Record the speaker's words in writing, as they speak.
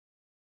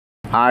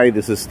Hi,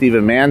 this is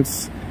Stephen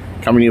Mantz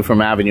coming to you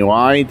from Avenue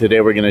I. Today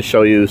we're going to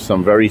show you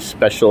some very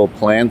special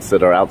plants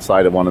that are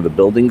outside of one of the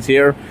buildings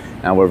here,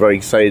 and we're very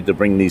excited to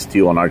bring these to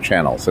you on our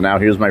channel. So now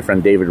here's my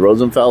friend David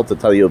Rosenfeld to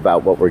tell you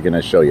about what we're going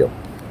to show you.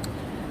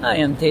 Hi,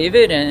 I'm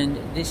David, and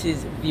this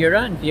is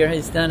Vera, and Vera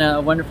has done a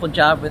wonderful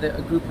job with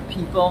a group of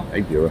people.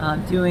 Hey, Vera.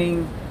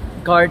 Doing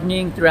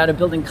gardening throughout a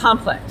building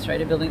complex, right?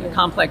 A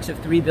complex of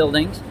 3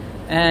 buildings.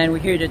 And we're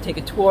here to take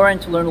a tour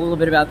and to learn a little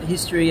bit about the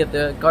history of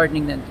the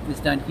gardening that was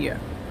done here.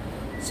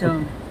 So,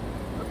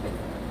 okay.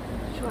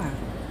 Sure.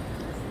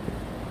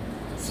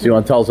 So you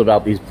want to tell us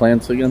about these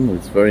plants again?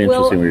 It's very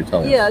interesting what you're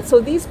telling us. Yeah, so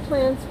these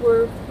plants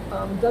were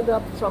dug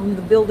up from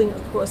the building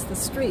across the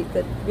street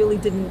that really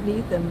didn't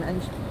need them,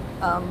 and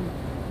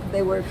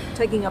they were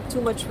taking up too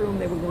much room.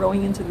 They were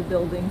growing into the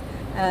building,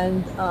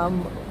 and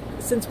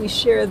since we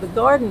share the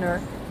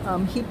gardener,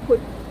 he put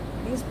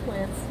these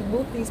plants, he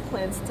moved these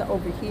plants to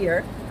over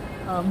here.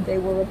 They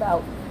were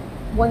about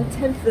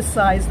 1/10 the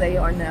size they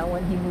are now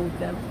when he moved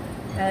them.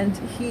 And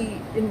he,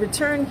 in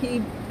return,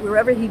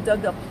 wherever he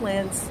dug up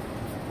plants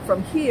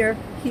from here,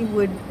 he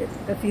would,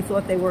 if he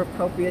thought they were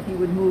appropriate, he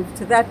would move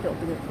to that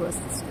building across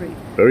the street.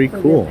 Very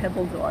cool.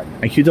 Pebble garden.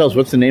 And can you tell us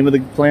what's the name of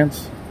the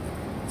plants?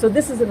 So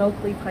this is an oak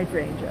leaf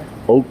hydrangea.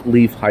 Oak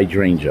leaf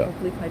hydrangea.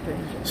 Oak leaf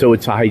hydrangea. So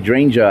it's a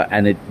hydrangea,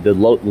 and the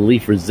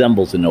leaf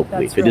resembles an oak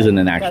leaf. Right. It isn't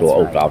an actual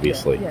oak,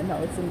 obviously. Yeah, no,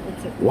 it's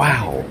a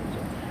wow.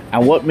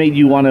 And what made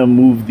you want to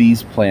move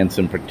these plants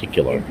in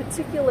particular? In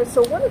particular,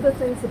 so one of the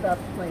things about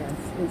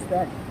plants is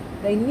that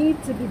they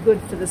need to be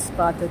good for the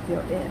spot that they're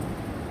in.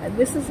 And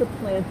this is a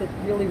plant that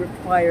really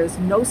requires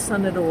no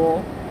sun at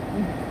all.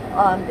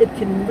 It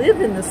can live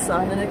in the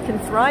sun and it can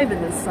thrive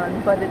in the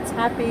sun, but it's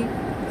happy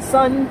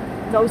sun,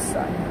 no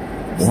sun.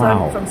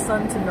 Wow. From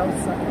sun to no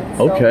sun. And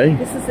so okay.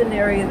 This is an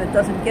area that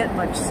doesn't get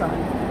much sun,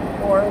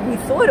 or we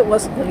thought it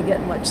wasn't going to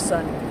get much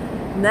sun.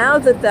 Now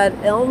that that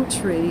elm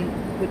tree,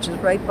 which is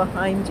right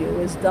behind you,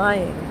 is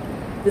dying,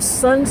 the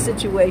sun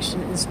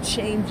situation is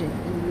changing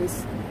in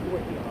this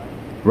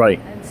courtyard. Right.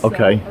 And so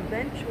okay.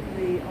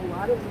 Eventually, a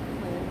lot of the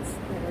plants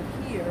that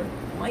are here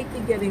might be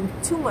getting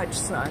too much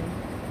sun,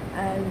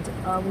 and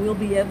we'll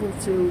be able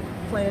to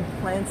plant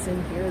plants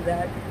in here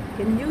that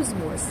can use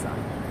more sun.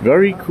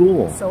 Very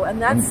cool. So, and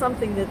that's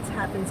something that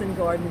happens in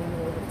gardening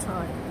all the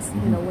time.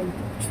 You know, when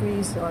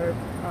trees are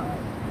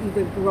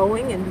either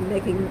growing and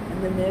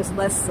then there's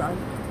less sun,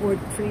 or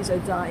trees are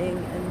dying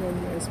and then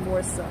there's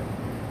more sun.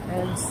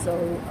 And so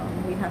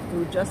we have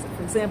to adjust it.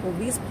 For example,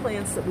 these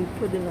plants that we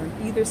put in on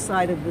either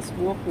side of this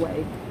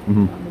walkway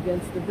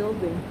against the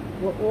building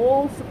were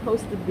all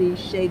supposed to be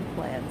shade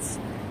plants.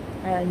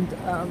 And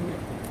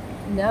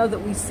now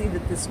that we see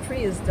that this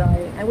tree is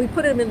dying, and we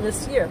put them in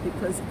this year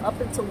because up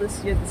until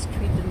this year this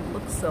tree didn't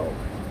look so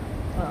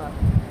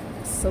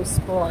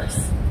sparse.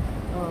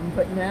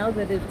 But now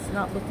that it's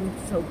not looking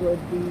so good,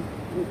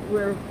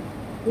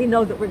 we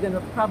know that we're going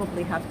to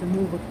probably have to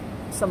move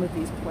some of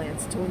these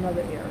plants to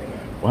another area.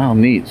 Wow,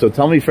 neat. So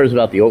tell me first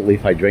about the oak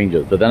leaf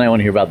hydrangeas, but then I want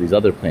to hear about these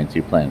other plants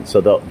you planted.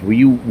 So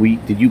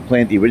did you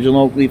plant the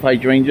original oak leaf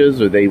hydrangeas,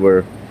 or they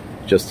were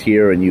just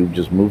here and you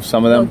just moved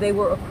some of them? No, they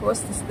were across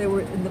this. They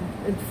were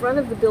in front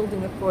of the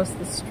building across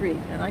the street,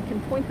 and I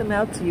can point them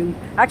out to you.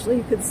 Actually,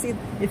 you could see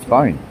if you,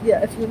 fine.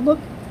 Yeah, if you look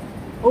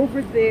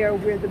over there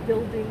where the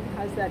building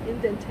has that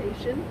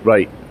indentation.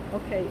 Right.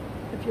 Okay.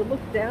 If you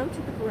look down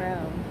to the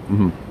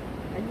ground.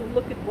 And you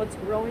look at what's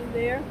growing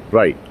there.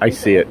 Right, I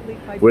see it,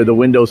 where the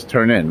windows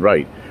turn in,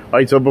 right. All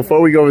right, so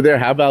before we go over there,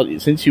 how about,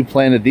 since you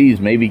planted these,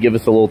 maybe give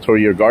us a little tour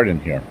of your garden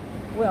here.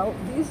 Well,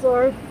 these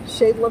are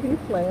shade-loving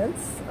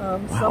plants.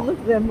 Some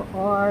of them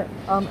are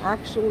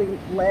actually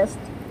last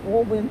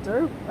all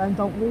winter and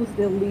don't lose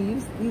their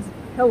leaves. These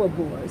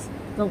hellebores.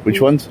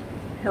 Which ones?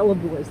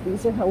 Hellebores.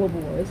 These are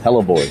hellebores.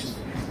 Hellebores.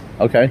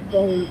 Okay.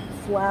 They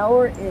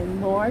flower in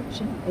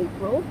March and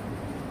April.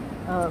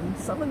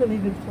 Some of them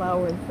even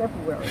flower in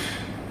February,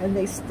 and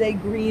they stay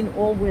green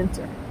all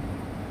winter.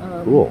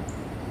 Cool.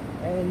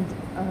 And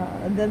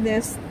then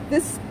there's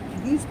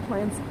these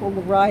plants called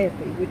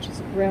liriape, which is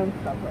a ground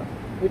cover,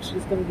 which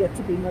is going to get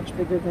to be much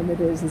bigger than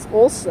it is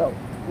also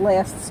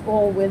lasts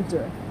all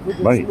winter with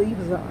its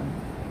leaves on.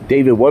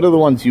 David, what are the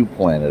ones you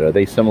planted? Are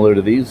they similar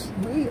to these?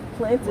 We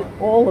planted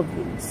all of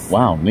these.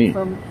 Wow, neat.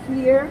 From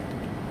here,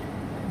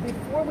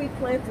 before we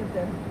planted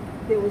them,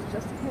 there was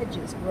just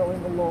hedges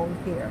growing along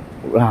here.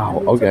 Wow,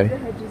 and we took the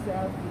hedges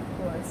out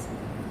because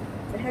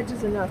the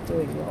hedges are not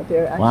doing well.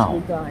 They're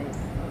actually dying.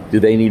 Do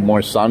they need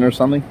more sun or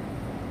something?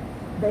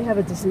 They have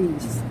a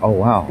disease. Oh,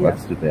 wow. Yeah.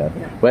 That's too bad.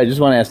 Yeah. Well, I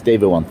just want to ask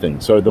David one thing.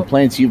 So the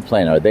plants you've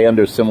planted, are they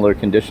under similar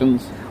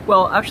conditions?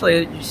 Well,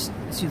 actually, just,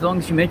 as long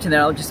as you mention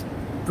that, I'll just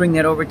bring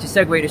that over to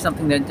segue to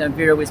something that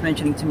Vera was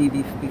mentioning to me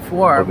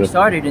before we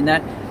started, and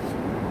that,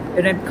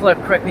 and then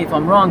correct me if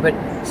I'm wrong, but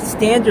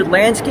standard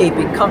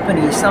landscaping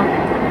companies,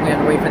 we have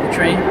to wait for the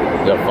train.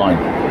 Yeah, fine.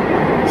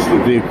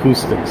 The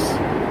acoustics.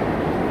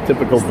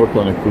 Typical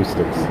Brooklyn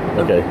acoustics.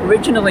 Okay.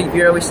 Originally,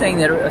 Vera was saying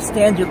that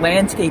standard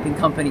landscaping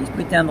companies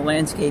put down the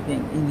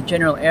landscaping in the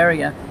general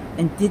area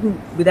and didn't,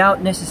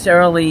 without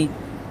necessarily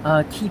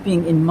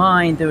keeping in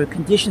mind the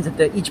conditions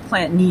that each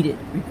plant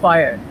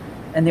required,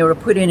 and they were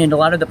put in, and a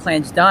lot of the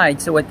plants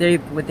died. So what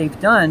they've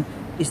done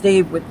is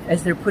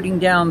as they're putting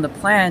down the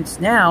plants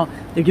now,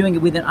 they're doing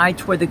it with an eye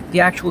toward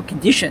the actual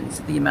conditions,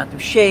 the amount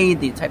of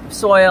shade, the type of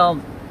soil,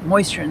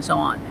 moisture, and so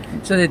on,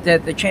 so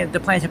that the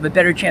plants have a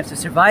better chance of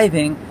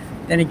surviving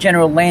than a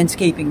general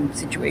landscaping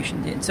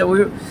situation did.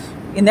 So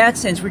in that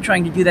sense, we're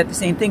trying to do that the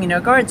same thing in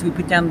our gardens. We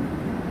put down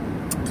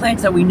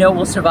plants that we know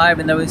will survive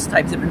in those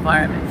types of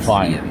environments.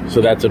 Fine. Yeah.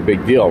 So that's a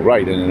big deal,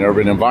 right, in an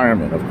urban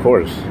environment, of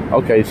course.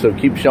 Okay, so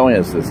keep showing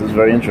us this. This is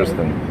very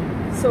interesting.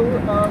 So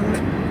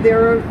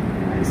there's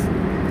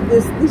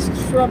these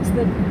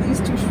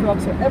two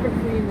shrubs are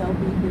evergreen. They'll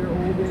be here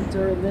all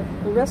winter, and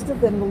the rest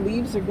of them, the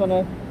leaves are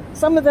gonna,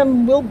 some of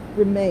them will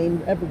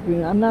remain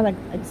evergreen. I'm not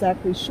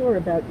exactly sure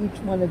about each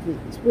one of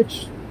these,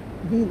 which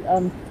these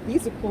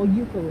are called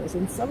eucalypts,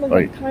 and some of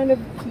them kind of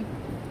keep,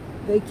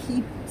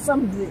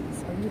 some of these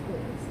are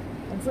eucalypts,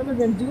 and some of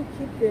them do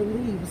keep their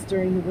leaves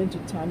during the winter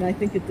time. I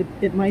think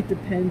it might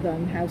depend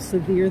on how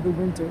severe the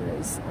winter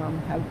is,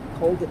 how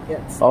cold it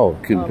gets. Oh,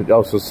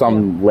 so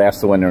some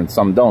last the winter and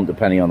some don't,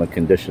 depending on the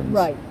conditions.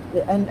 Right,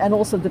 and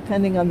also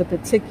depending on the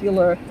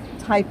particular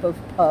type of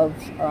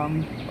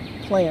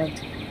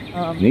plant.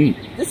 Neat.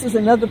 This is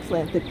another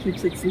plant that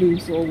keeps its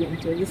leaves all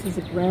winter. This is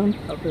a ground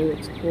cover.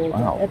 It's called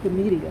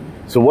epimedium.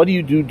 So what do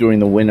you do during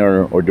the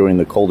winter or during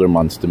the colder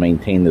months to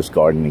maintain this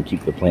garden and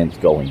keep the plants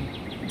going?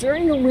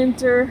 During the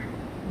winter,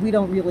 we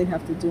don't really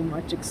have to do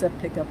much except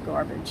pick up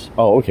garbage.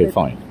 Oh, okay,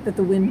 fine. That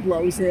the wind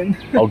blows in.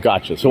 Oh,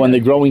 gotcha. So when the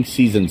growing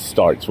season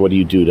starts, what do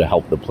you do to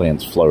help the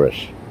plants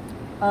flourish?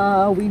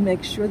 We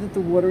make sure that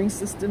the watering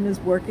system is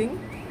working.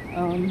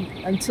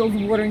 Until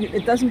the watering,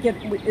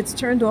 it's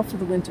turned off for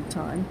the winter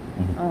time,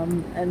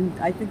 and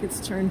I think it's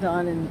turned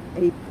on in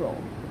April.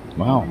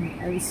 Wow.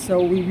 And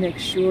so we make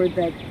sure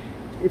that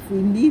if we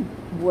need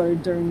water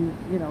during,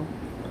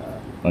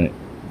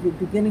 the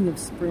beginning of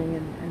spring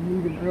and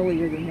even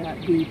earlier than that,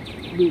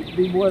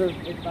 we water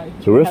it by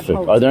Terrific.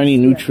 Are there any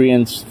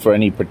nutrients for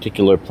any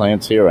particular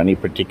plants here? Any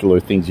particular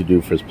things you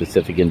do for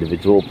specific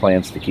individual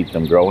plants to keep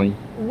them growing?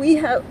 We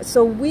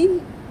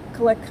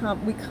collect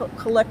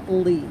the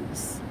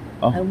leaves.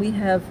 And we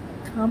have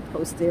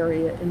compost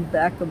area in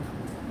back of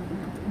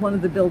one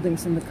of the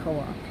buildings in the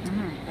co-op.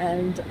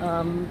 And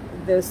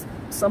there's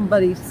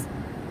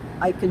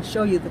I can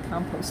show you the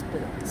compost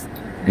bins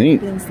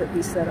that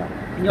we set up.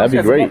 That'd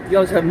be great. You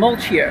also have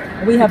mulch here.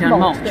 We have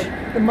mulch.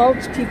 The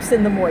mulch keeps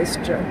in the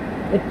moisture.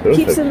 It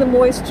keeps in the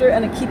moisture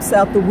and it keeps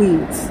out the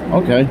weeds.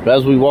 Okay. But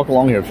as we walk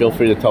along here, feel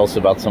free to tell us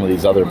about some of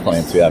these other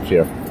plants you have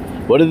here.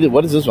 What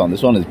is this one?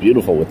 This one is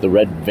beautiful with the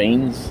red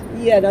veins.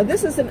 Yeah, now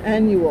this is an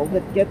annual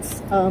that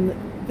gets,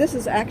 this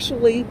is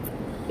actually,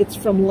 it's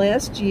from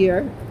last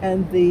year,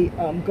 and the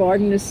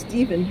gardener,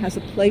 Stephen, has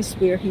a place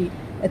where he,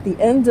 at the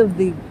end of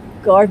the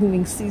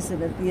gardening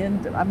season,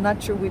 I'm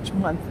not sure which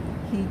month,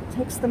 he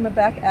takes them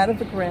back out of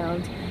the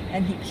ground,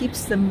 and he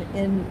keeps them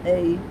in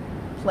a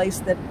place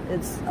that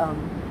is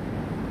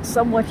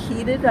somewhat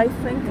heated, I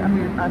think.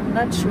 I'm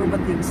not sure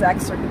what the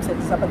exact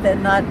circumstances are, but they're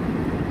not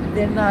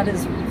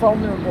as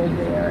vulnerable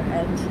there,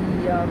 and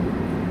he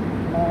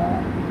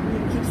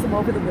keeps them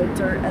over the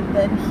winter, and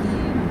then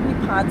he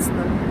repots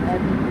them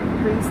and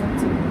brings them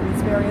to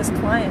his various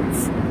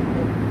clients.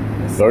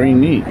 Very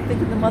neat. I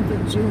think in the month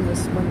of June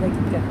is when they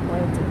can get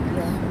planted.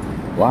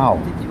 Yeah. Wow.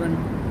 Did you want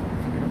to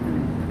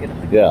pick it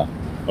up? Yeah.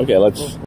 Okay, let's